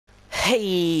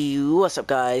Hey, what's up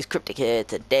guys, Cryptic here.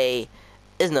 Today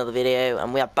is another video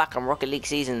and we are back on Rocket League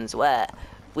Seasons where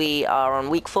we are on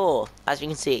week 4, as you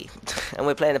can see, and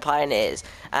we're playing the Pioneers,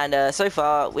 and so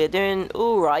far we're doing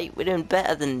alright. We're doing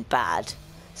better than bad,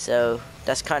 so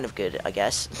that's kind of good, I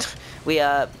guess.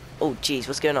 Oh geez,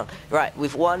 what's going on? Right,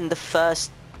 we've won the first,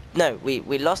 no, we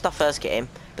lost our first game,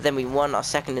 but then we won our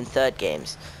second and third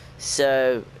games.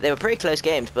 So they were pretty close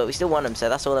games, but we still won them, so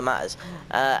that's all that matters.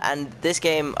 And this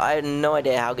game, I had no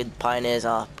idea how good Pioneers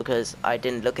are because I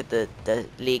didn't look at the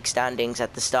league standings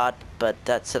at the start. But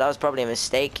that was probably a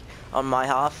mistake on my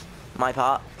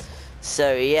part.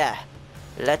 So yeah,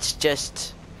 let's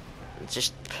just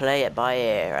play it by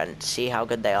ear and see how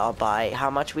good they are by how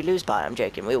much we lose by. I'm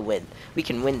joking, we'll win. We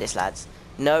can win this, lads.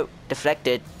 No,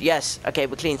 deflected. Yes, okay,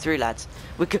 we're clean through, lads.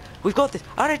 We've got this.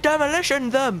 I need demolition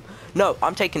them. No,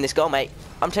 I'm taking this goal, mate.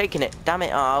 I'm taking it. Damn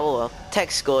it. Oh, well.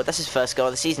 Tex scored. That's his first goal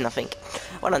of the season, I think.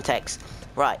 Well done, Tex.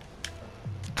 Right.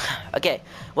 Okay.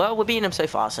 Well, we're beating them so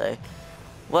far, so.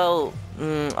 Well,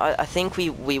 I think we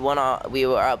were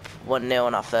up 1-0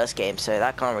 on our first game, so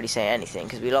that can't really say anything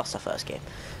because we lost our first game.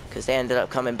 Because they ended up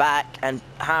coming back and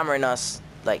hammering us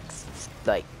like,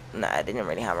 nah, they didn't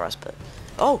really hammer us, but.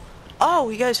 Oh,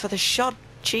 he goes for the shot.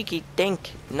 Cheeky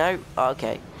dink. No.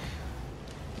 Okay.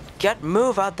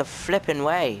 Move out the flipping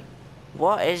way.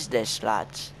 What is this,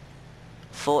 lads?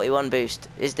 41 boost.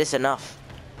 Is this enough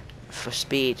for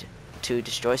speed to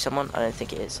destroy someone? I don't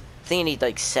think it is. I think you need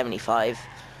like 75.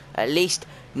 At least.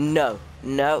 No.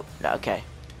 Okay.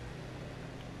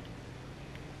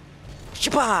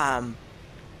 Shabam!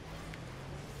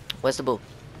 Where's the ball?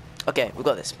 Okay, we've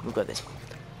got this.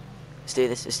 Let's do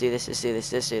this.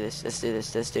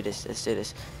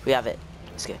 We have it.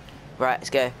 Let's go. Right, let's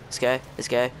go.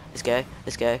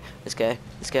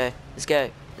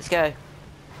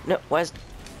 No, where's...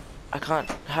 I can't...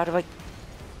 How do I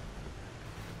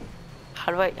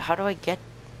get...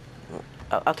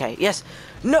 Oh, okay, yes.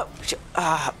 No!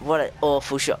 What an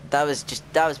awful shot. That was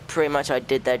pretty much, I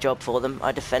did their job for them.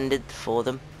 I defended for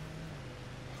them.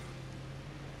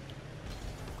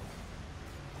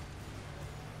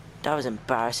 That was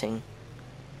embarrassing.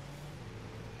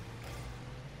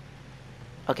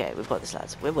 Okay, we've got this,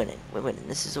 lads. We're winning.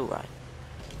 This is alright.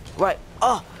 Right.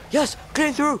 Oh, yes!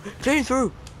 Clean through!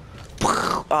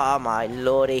 Oh, my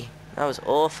lordy. That was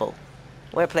awful.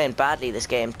 We're playing badly this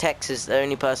game. Tex is the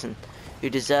only person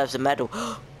who deserves a medal.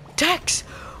 Tex!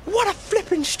 What a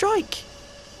flipping strike!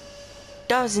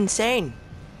 That was insane.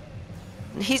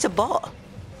 He's a bot.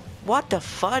 What the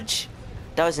fudge?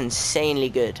 That was insanely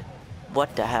good.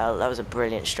 What the hell? That was a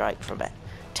brilliant strike from it.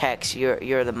 Tex,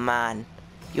 you're the man.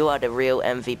 You are the real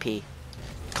MVP.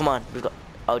 Come on, we've got...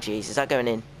 Oh, jeez, is that going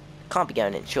in? Can't be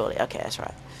going in, surely. Okay, that's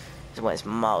right. It's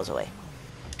miles away.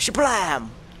 Shablam!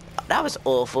 That was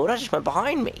awful. That just went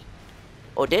behind me.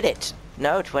 Or did it?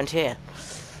 No, it went here.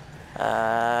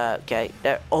 Okay.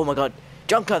 There. Oh, my God.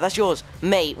 Junker, that's yours.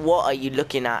 Mate, what are you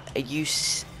looking at? Are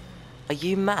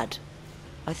you mad?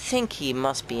 I think he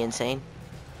must be insane.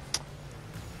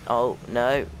 Oh,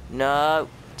 no.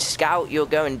 Scout, you're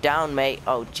going down, mate.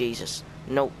 Oh, Jesus.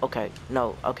 No, okay.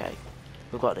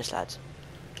 We've got this, lads.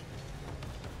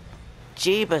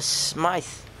 Jeebus Smythe.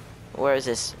 Where is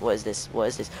this? What is this?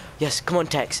 Yes, come on,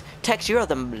 Tex. Tex, you're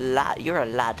the lad. You're a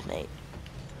lad, mate.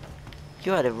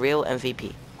 You are the real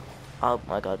MVP. Oh,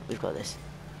 my God. We've got this.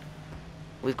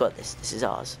 This is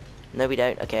ours. No, we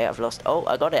don't. Okay, I've lost. Oh,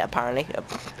 I got it, apparently.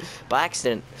 By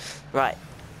accident. Right.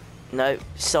 No,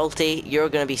 salty. You're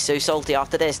going to be so salty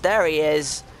after this. There he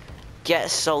is. Get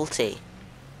salty.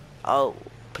 Oh,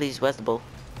 please, where's the ball?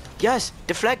 Yes,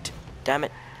 deflect. Damn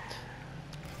it.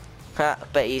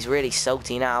 But he's really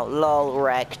salty now. Lol,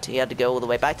 wrecked. He had to go all the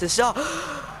way back to the start.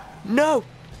 No,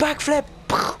 backflip.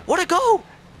 What a goal.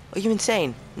 Are you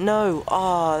insane? No.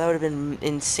 Oh, that would have been an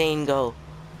insane goal.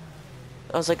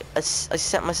 I was like, I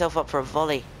set myself up for a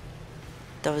volley.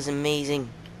 That was amazing.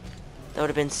 That would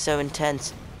have been so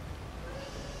intense.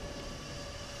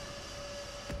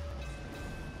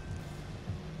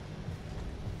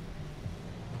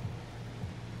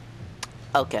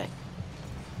 Okay.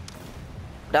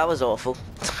 That was awful.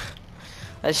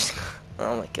 Oh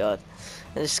my God.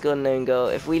 I just scored an own goal.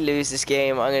 If we lose this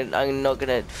game, I'm not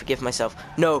gonna forgive myself.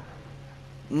 No.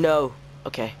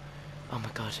 Okay. Oh my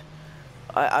God.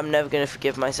 I'm never gonna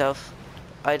forgive myself.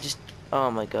 Oh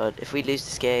my God. If we lose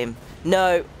this game.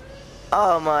 No.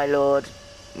 Oh my Lord.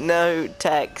 No,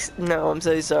 Tex. No, I'm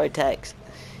so sorry, Tex.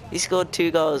 He scored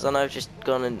 2 goals and I've just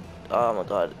gone and... Oh my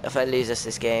God. If I lose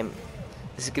this game...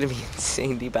 This is gonna be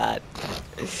insanely bad.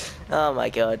 Oh my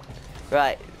God.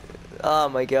 Right. Oh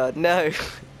my God. No.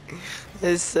 This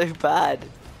is so bad.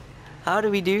 How do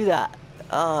we do that?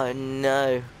 Oh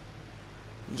no.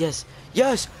 Yes.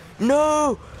 Yes.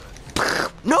 No.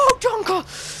 No, Junker.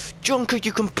 Junker,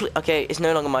 you complete. Okay, it's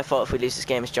no longer my fault if we lose this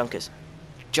game. It's Junker's.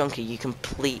 Junker, you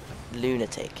complete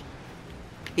lunatic.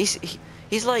 He's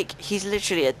like, he's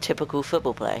literally a typical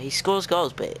football player. He scores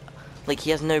goals, but like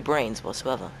he has no brains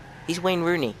whatsoever. He's Wayne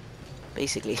Rooney,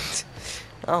 basically.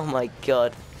 Oh my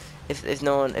god. If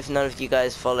none of you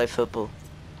guys follow football,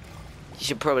 you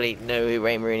should probably know who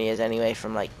Wayne Rooney is anyway.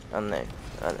 From like I don't know.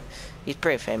 He's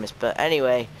pretty famous, but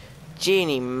anyway,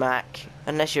 Genie Mac.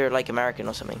 Unless you're like American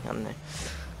or something, I don't know.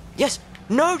 Yes,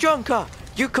 no, Junker,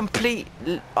 you complete.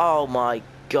 Oh my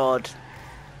god,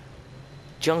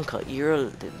 Junker,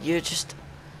 you're just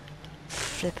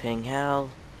flipping hell.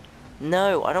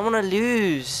 No, I don't want to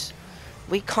lose.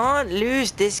 We can't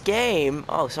lose this game.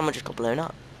 Oh, someone just got blown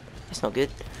up. That's not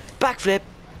good. Backflip.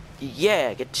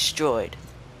 Yeah, get destroyed.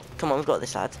 Come on, we've got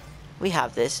this, lads. We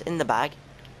have this in the bag.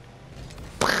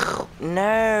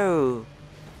 No.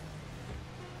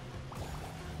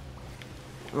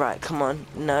 Right, come on.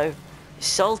 No.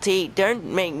 Salty. Don't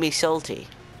make me salty.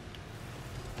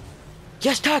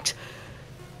 Yes, tax.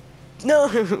 No.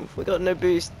 We got no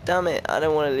boost. Damn it. I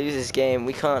don't want to lose this game.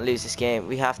 We can't lose this game.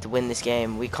 We have to win this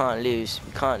game. We can't lose.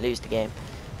 We can't lose the game.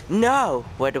 No.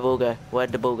 Where'd the ball go?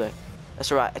 Where'd the ball go?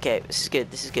 That's alright. Okay, this is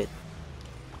good. This is good.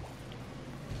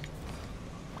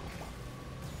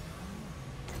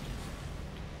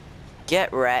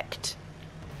 Get wrecked.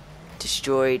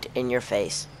 Destroyed in your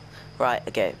face. Right,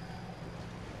 okay.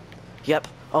 Yep.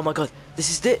 Oh my god. This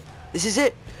is it. This is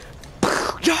it.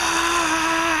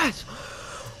 Yes!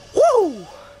 Woo!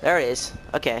 There it is.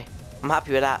 Okay. I'm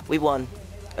happy with that. We won.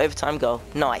 Overtime goal.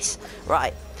 Nice.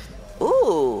 Right.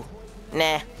 Ooh.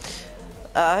 Nah.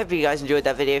 I hope you guys enjoyed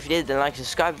that video. If you did, then like and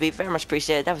subscribe. It'd be very much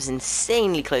appreciated. That was an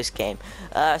insanely close game.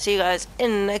 See you guys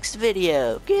in the next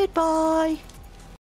video. Goodbye.